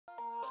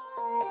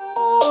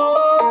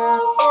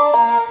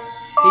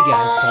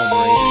guys,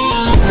 Palmer.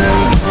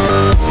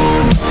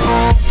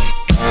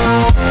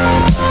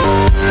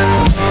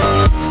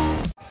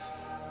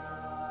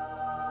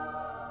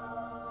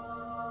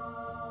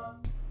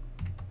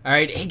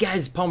 Alright, hey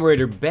guys,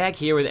 Palmer back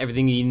here with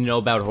everything you need to know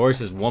about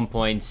horses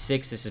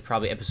 1.6. This is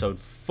probably episode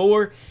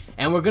 4,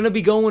 and we're going to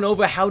be going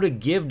over how to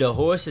give the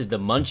horses the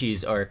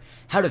munchies, or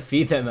how to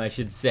feed them, I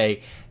should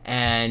say.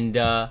 And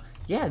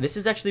yeah, this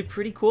is actually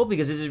pretty cool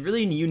because this is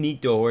really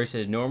unique to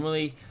horses.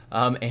 Normally,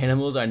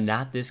 animals are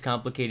not this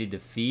complicated to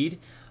feed,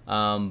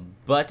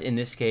 but in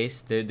this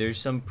case, there's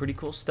some pretty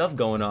cool stuff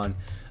going on.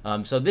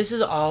 So this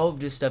is all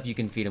of the stuff you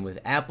can feed them with: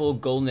 apple,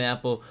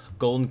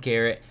 golden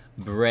carrot,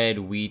 bread,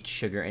 wheat,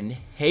 sugar, and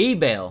hay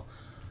bale.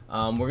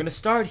 We're gonna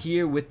start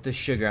here with the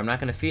sugar. I'm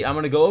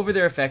gonna go over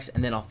their effects,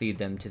 and then I'll feed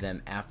them to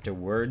them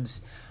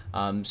afterwards.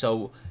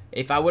 So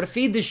if I were to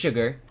feed the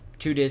sugar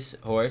to this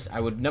horse,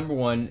 I would, number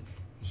one,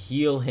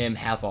 heal him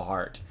half a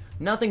heart.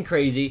 Nothing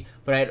crazy,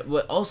 but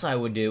what else I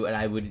would do, and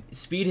I would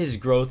speed his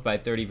growth by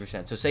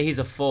 30%. So say he's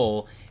a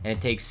foal, and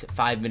it takes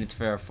 5 minutes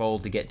for a foal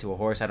to get to a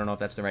horse. I don't know if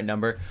that's the right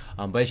number,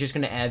 but it's just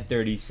going to add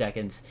 30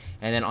 seconds.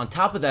 And then on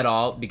top of that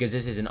all, because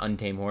this is an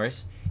untamed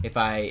horse, if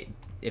I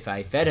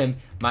fed him,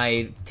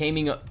 my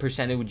taming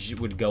percentage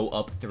would go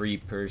up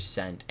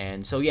 3%.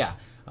 And so yeah,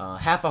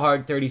 half a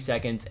heart, 30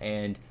 seconds,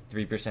 and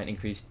 3%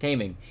 increased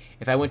taming.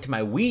 If I went to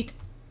my wheat,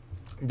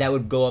 that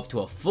would go up to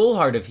a full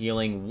heart of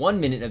healing,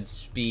 1 minute of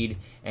speed,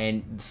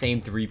 and the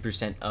same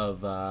 3%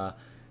 of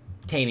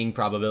taming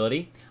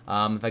probability.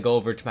 If I go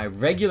over to my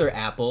regular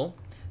apple,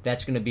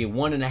 that's going to be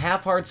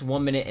 1.5 hearts,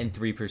 1 minute, and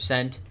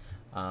 3%.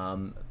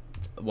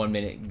 1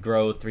 minute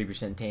growth,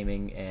 3%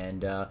 taming,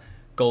 and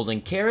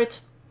golden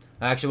carrot.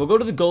 Actually, we'll go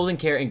to the golden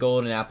carrot and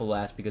golden apple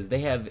last because they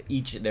have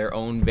each their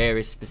own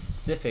very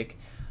specific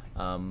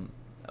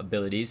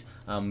abilities.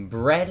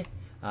 Bread,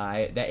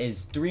 that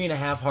is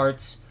 3.5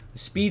 hearts.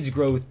 Speeds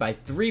growth by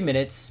 3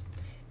 minutes,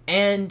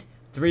 and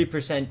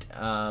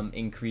 3%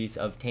 increase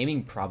of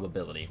taming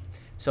probability.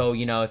 So,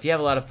 you know, if you have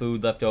a lot of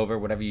food left over,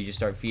 whatever, you just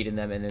start feeding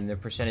them, and then the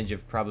percentage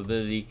of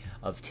probability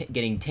of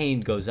getting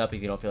tamed goes up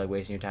if you don't feel like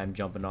wasting your time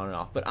jumping on and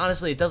off. But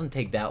honestly, it doesn't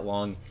take that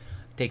long.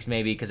 It takes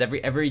maybe, because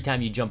every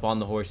time you jump on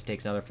the horse, it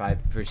takes another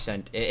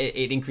 5%.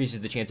 It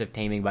increases the chance of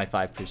taming by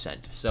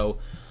 5%. So,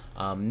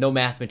 no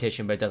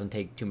mathematician, but it doesn't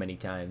take too many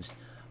times.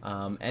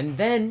 And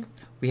then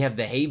we have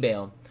the hay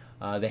bale.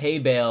 The hay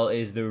bale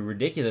is the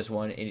ridiculous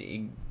one.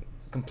 It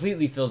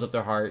completely fills up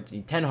their hearts,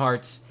 10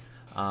 hearts.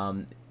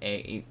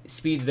 It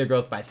speeds their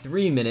growth by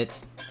 3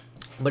 minutes,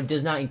 but it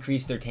does not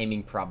increase their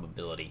taming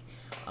probability.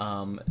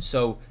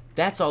 So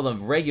that's all the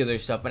regular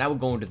stuff. But I would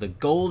go into the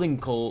golden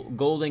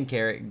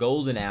carrot,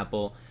 golden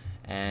apple,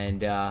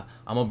 and I'm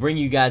gonna bring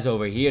you guys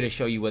over here to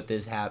show you what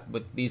these have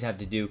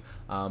to do.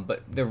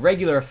 But the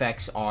regular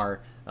effects are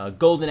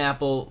golden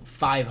apple,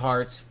 5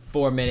 hearts,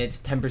 4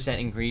 minutes, 10%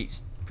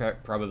 increased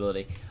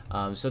probability.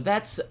 So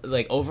that's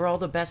like overall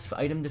the best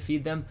item to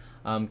feed them.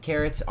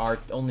 Carrots are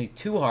only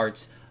 2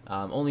 hearts,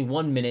 only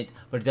 1 minute,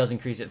 but it does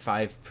increase at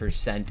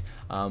 5%.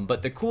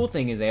 But the cool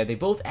thing is they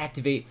both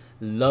activate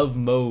love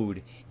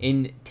mode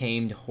in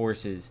tamed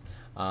horses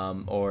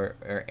or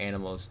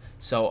animals.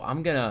 So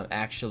I'm gonna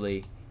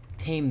actually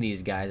tame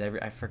these guys.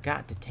 I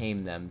forgot to tame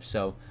them,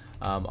 so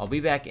I'll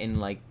be back in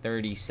like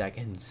 30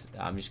 seconds.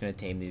 I'm just gonna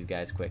tame these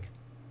guys quick.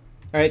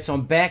 Alright, so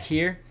I'm back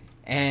here.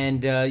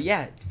 And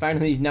yeah,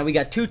 finally, now we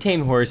got 2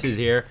 tame horses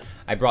here.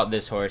 I brought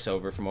this horse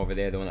over from over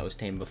there, the one that was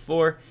tamed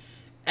before.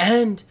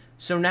 And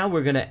so now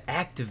we're going to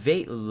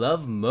activate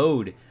love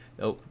mode.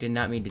 Oh, did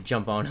not mean to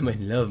jump on him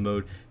in love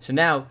mode. So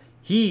now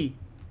he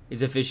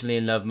is officially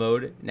in love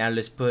mode. Now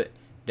let's put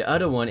the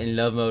other one in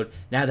love mode.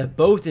 Now they're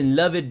both in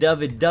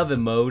lovey-dovey-dovey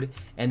mode.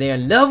 And they're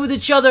in love with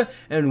each other.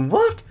 And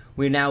what?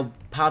 We now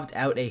popped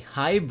out a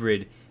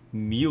hybrid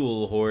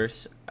mule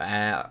horse,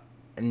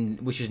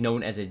 which is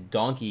known as a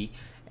donkey.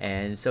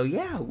 And so,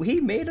 yeah,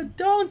 we made a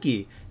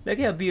donkey. Look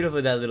how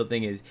beautiful that little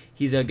thing is.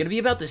 He's going to be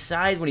about the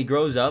size when he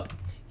grows up.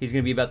 He's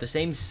going to be about the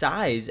same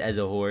size as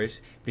a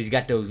horse, but he's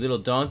got those little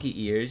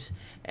donkey ears.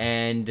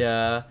 And,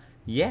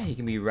 yeah, he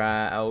can be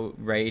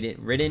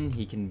ridden.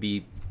 He can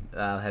be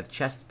have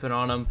chests put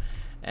on him.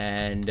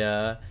 And,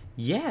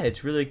 yeah,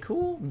 it's really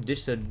cool.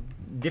 Just a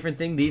different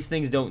thing. These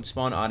things don't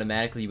spawn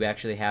automatically. You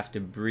actually have to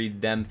breed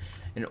them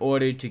in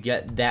order to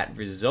get that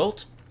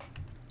result.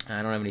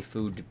 I don't have any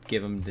food to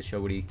give him to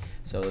show what he...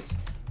 So let's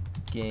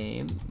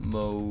game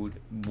mode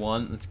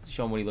 1. Let's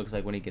show him what he looks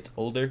like when he gets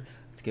older.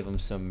 Let's give him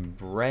some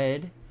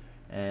bread.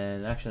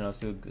 And actually,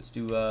 no, let's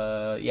do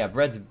yeah,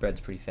 bread's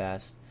pretty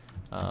fast.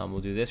 We'll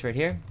do this right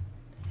here,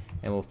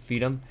 and we'll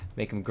feed him,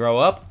 make him grow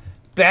up.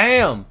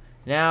 Bam!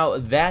 Now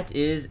that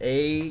is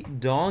a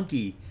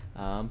donkey.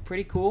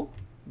 Pretty cool.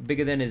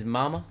 Bigger than his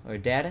mama or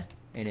dada,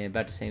 and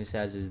about the same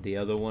size as the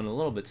other one. A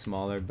little bit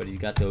smaller, but he's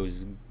got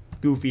those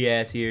goofy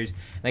ass ears.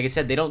 Like I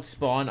said, they don't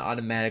spawn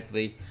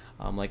automatically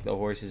like the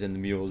horses and the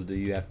mules do.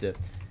 You have to,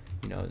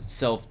 you know,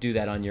 do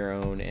that on your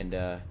own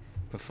and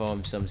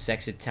perform some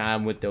sexy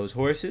time with those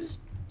horses.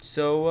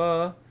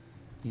 So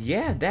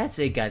yeah, that's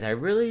it, guys. I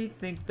really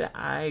think that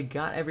I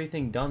got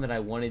everything done that I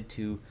wanted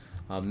to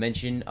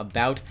mention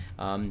about.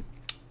 A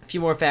few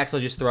more facts I'll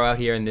just throw out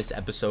here in this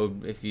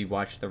episode if you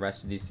watch the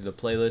rest of these through the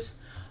playlist.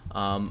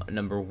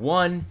 Number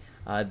one,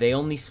 they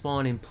only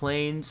spawn in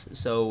plains,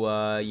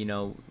 so you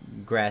know,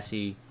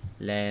 grassy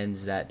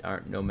lands that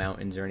aren't no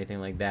mountains or anything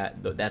like that.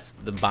 That's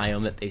the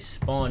biome that they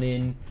spawn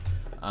in.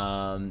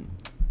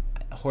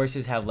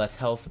 Horses have less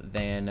health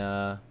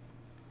than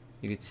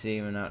you could see,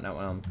 not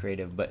when I'm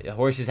creative, but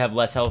horses have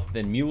less health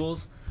than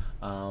mules.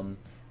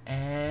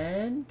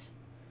 And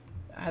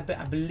I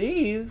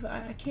believe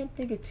I can't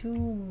think of too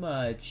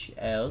much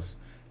else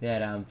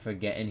that I'm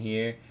forgetting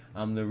here.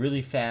 They're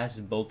really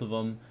fast, both of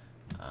them.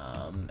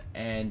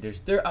 And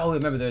there's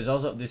remember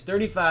there's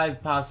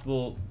 35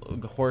 possible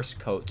horse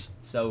coats,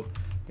 so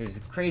there's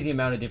a crazy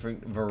amount of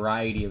different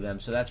variety of them,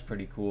 so that's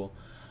pretty cool.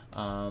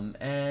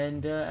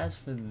 As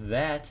for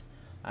that,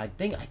 I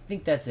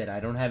think that's it. I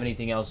don't have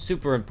anything else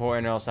super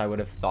important, or else I would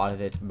have thought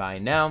of it by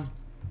now.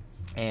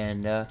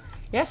 And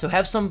yeah, so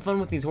have some fun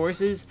with these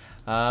horses.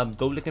 Go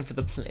looking for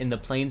in the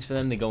plains for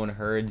them. They go in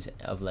herds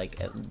of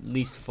like at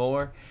least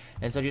 4.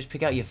 And so just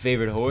pick out your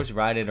favorite horse,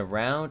 ride it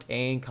around,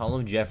 and call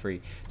him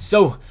Jeffrey.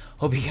 So,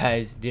 hope you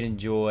guys did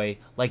enjoy.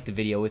 Like the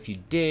video if you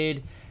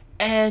did,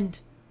 and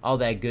all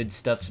that good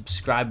stuff.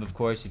 Subscribe, of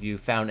course, if you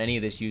found any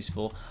of this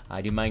useful.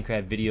 I do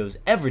Minecraft videos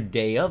every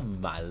day of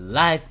my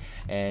life.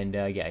 And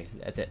yeah,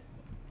 that's it.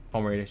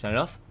 Palm Raider signing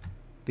off.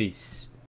 Peace.